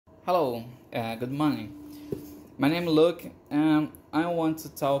Hello, good morning. My name is Luke, and I want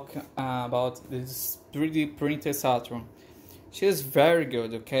to talk about this 3D printed Saturn. She is very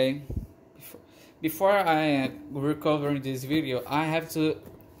good, okay? Before I recover this video, I have to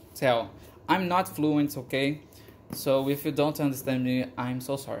tell I'm not fluent, okay? So if you don't understand me, I'm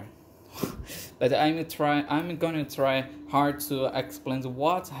so sorry. But I'm gonna try hard to explain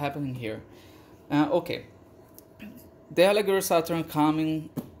what's happening here. Okay, the Allegro Saturn coming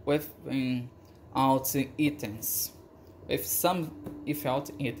with out items, with some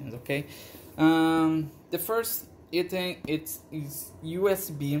without items. Okay, the first item is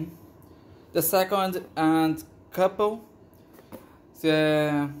USB. The second and couple,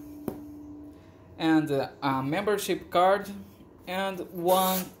 the and a membership card and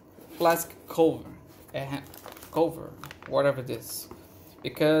one plastic cover, whatever this.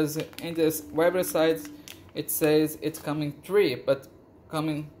 Because in this website it says it's coming 3, but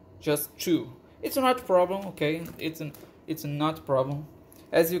coming just 2. It's not a problem, okay? It's not a problem.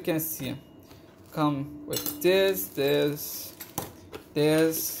 As you can see, come with this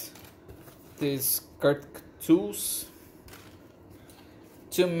card tools,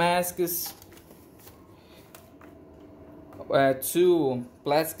 2 masks, 2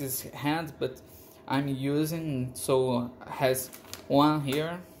 plastic hands, but I'm using so has one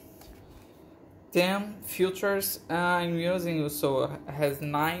here. 10 filters I'm using, so has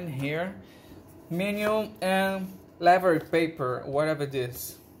 9 here. Menu and lever paper, whatever it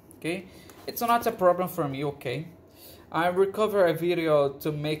is. Okay, it's not a problem for me. Okay, I recover a video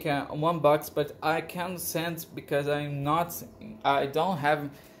to make one box, but I can't send because I don't have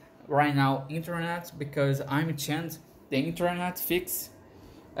right now internet, because I'm changed the internet fix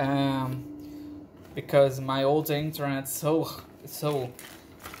because my old internet so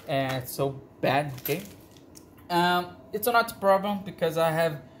bad. Okay, it's not a problem because I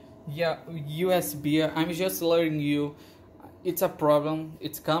have USB. I'm just letting you it's a problem.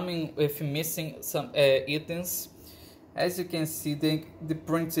 It's coming with missing some items. As you can see, the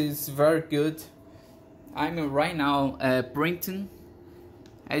print is very good. I'm right now printing.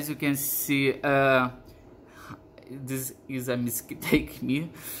 As you can see, this is a mistake me.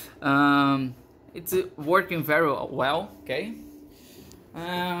 It's working very well. Okay,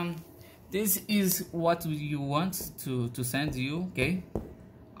 this is what you want to send you. Okay,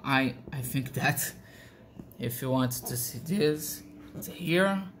 I think that if you want to see this, it's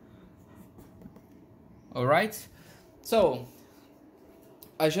here. All right, so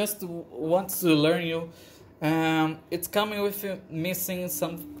I just want to learn you. It's coming with missing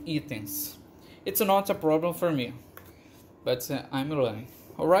some items. It's not a problem for me, but I'm learning.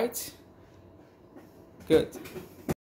 All right, good.